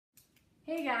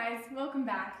Hey guys, welcome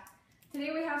back. Today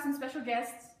we have some special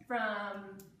guests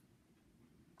from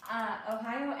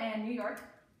Ohio and New York,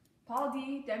 Paul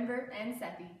D, Denver, and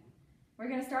Sethi. We're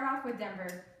going to start off with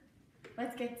Denver.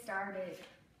 Let's get started.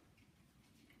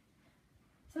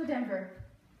 So Denver,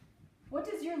 what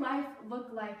does your life look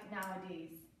like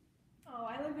nowadays? Oh,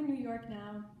 I live in New York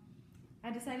now. I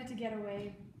decided to get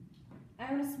away.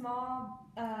 I own a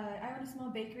small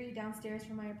bakery downstairs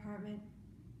from my apartment,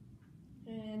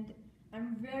 and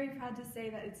I'm very proud to say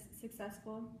that it's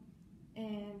successful,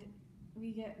 and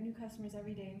we get new customers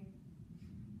every day.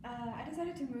 I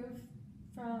decided to move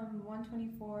from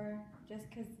 124 just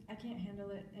because I can't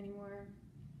handle it anymore.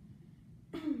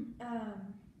 I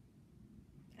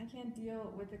can't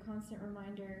deal with the constant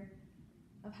reminder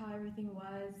of how everything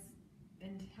was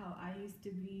and how I used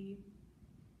to be,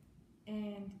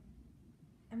 and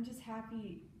I'm just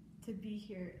happy to be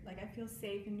here. Like, I feel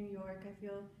safe in New York. I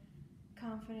feel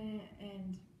confident,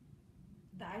 and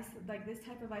this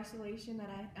type of isolation that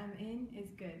I am in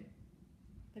is good.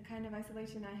 The kind of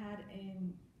isolation I had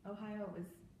in Ohio was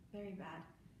very bad,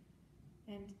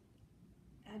 and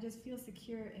I just feel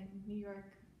secure in New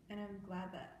York, and I'm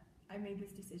glad that I made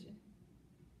this decision.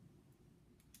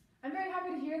 I'm very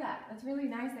happy to hear that. That's really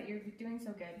nice that you're doing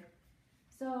so good.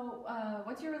 So,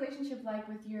 what's your relationship like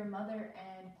with your mother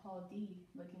and Paul D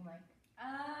looking like?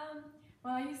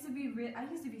 Well, I used to be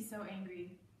so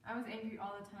angry. I was angry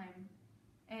all the time,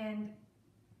 and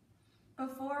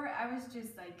before I was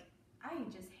just like, I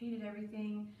just hated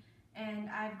everything, and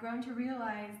I've grown to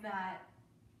realize that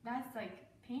that's like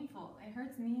painful. It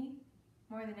hurts me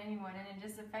more than anyone, and it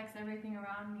just affects everything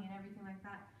around me and everything like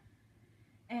that.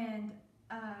 And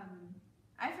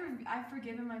I've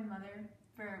forgiven my mother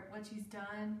for what she's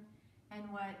done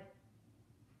and what,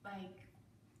 like,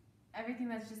 everything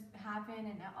that's just happened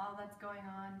and all that's going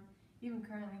on, even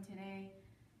currently today.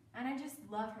 And I just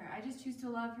love her. I just choose to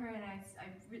love her, and I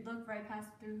look right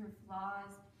past through her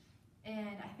flaws,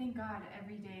 and I thank God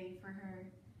every day for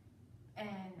her.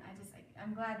 And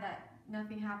I'm glad that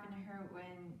nothing happened to her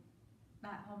when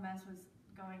that whole mess was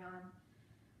going on.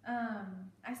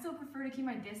 I still prefer to keep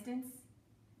my distance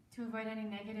to avoid any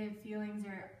negative feelings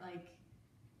or like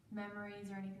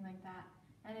memories or anything like that.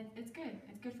 And it's good.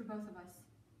 It's good for both of us.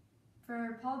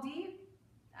 For Paul D,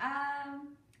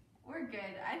 we're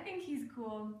good. I think he's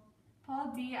cool.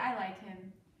 Paul D, I like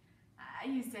him. I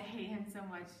used to hate him so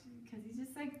much because he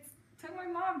just like took my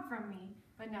mom from me.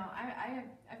 But no,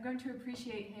 I've grown to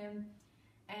appreciate him,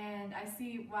 and I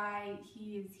see why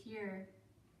he is here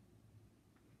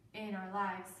in our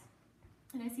lives.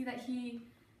 And I see that he's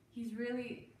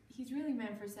really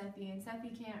meant for Sethi, and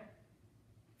Sethi can't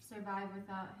survive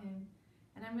without him.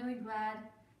 And I'm really glad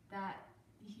that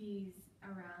he's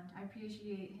around. I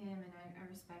appreciate him, and I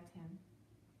respect him.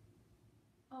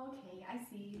 Okay, I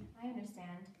see. I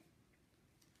understand.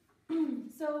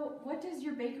 So, what does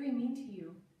your bakery mean to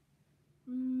you?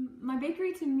 My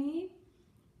bakery to me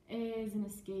is an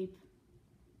escape.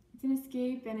 It's an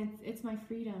escape, and it's my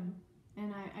freedom.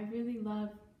 And I really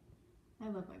love my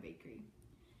bakery.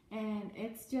 And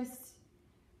it's just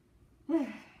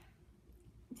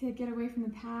to get away from the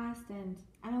past, and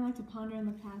I don't like to ponder on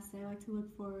the past. I like to look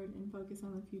forward and focus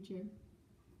on the future.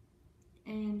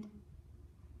 And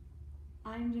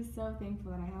I'm just so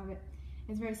thankful that I have it.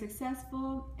 It's very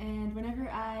successful, and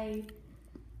whenever I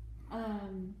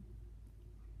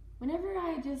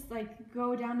just like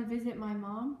go down to visit my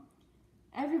mom,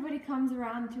 everybody comes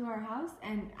around to our house,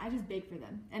 and I just bake for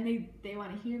them. And they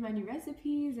want to hear my new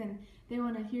recipes, and they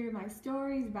want to hear my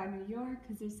stories about New York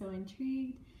because they're so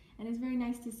intrigued. And it's very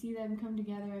nice to see them come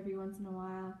together every once in a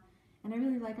while. And I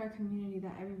really like our community,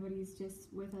 that everybody's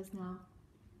just with us now.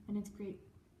 And it's great.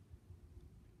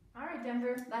 All right,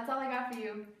 Denver, that's all I got for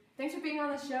you. Thanks for being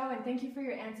on the show, and thank you for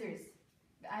your answers.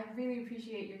 I really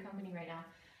appreciate your company right now.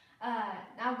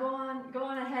 Now go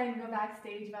on ahead and go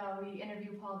backstage while we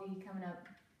interview Paul D coming up.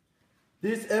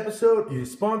 This episode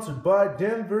is sponsored by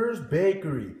Denver's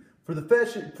Bakery. For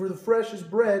the freshest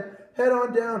bread, head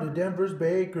on down to Denver's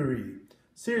Bakery.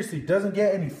 Seriously, doesn't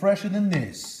get any fresher than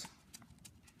this.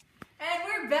 And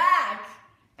we're back!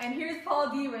 And here's Paul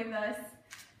D with us.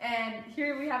 And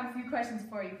here we have a few questions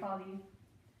for you, Paul D.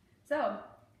 So,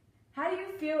 how do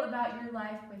you feel about your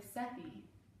life with Sethi?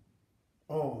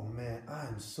 Oh man,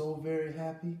 I'm so very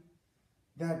happy.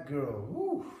 That girl,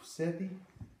 woo, Sethi,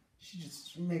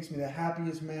 she makes me the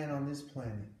happiest man on this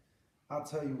planet. I'll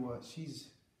tell you what,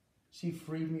 she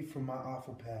freed me from my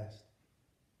awful past.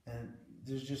 And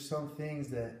there's just some things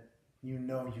that you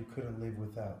couldn't live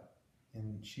without.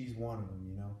 And she's one of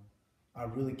them, I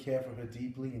really care for her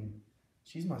deeply, and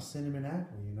she's my cinnamon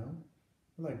apple,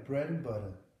 We're like bread and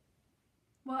butter.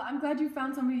 Well, I'm glad you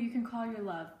found somebody you can call your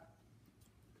love.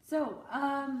 So,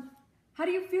 how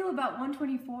do you feel about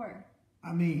 124?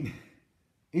 I mean,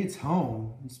 it's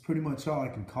home. It's pretty much all I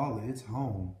can call it. It's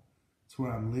home. It's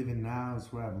where I'm living now.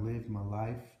 It's where I've lived my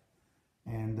life.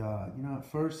 And at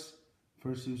first it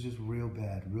was just real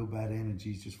bad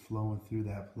energies just flowing through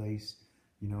that place.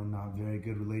 Not very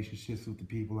good relationships with the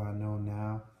people I know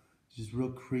now. Just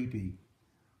real creepy.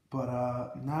 But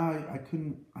now I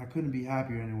couldn't be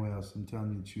happier anywhere else. I'm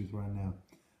telling you the truth right now.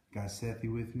 Got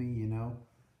Sethi with me,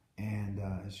 and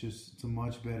it's a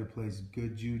much better place.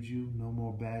 Good juju, no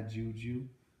more bad juju.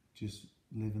 Just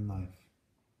living life.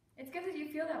 It's good that you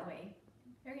feel that way.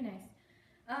 Very nice.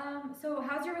 So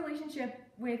how's your relationship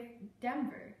with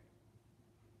Denver?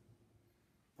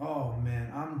 Oh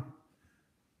man,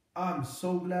 I'm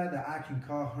so glad that I can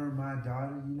call her my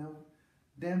daughter.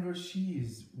 Denver, she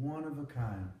is one of a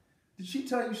kind. Did she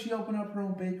tell you she opened up her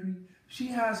own bakery? She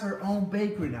has her own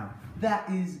bakery now. That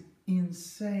is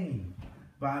insane.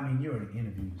 But I mean, you're an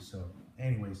interview, so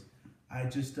anyways,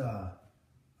 I'm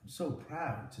so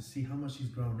proud to see how much she's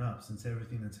grown up since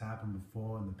everything that's happened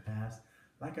before in the past.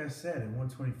 Like I said, at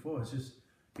 124,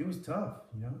 it was tough,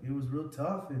 It was real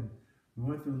tough, and we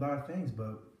went through a lot of things,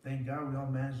 but thank God we all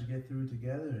managed to get through it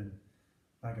together. And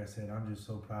like I said, I'm just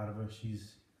so proud of her.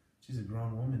 She's a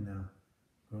grown woman now.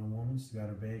 Grown woman, she's got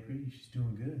her bakery, she's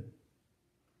doing good.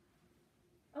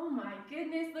 Oh my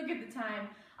goodness, look at the time.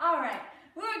 All right,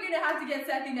 we're going to have to get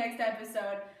Sethi next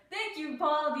episode. Thank you,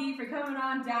 Paul D, for coming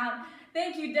on down.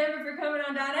 Thank you, Denver, for coming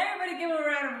on down. Everybody give him a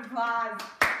round of applause.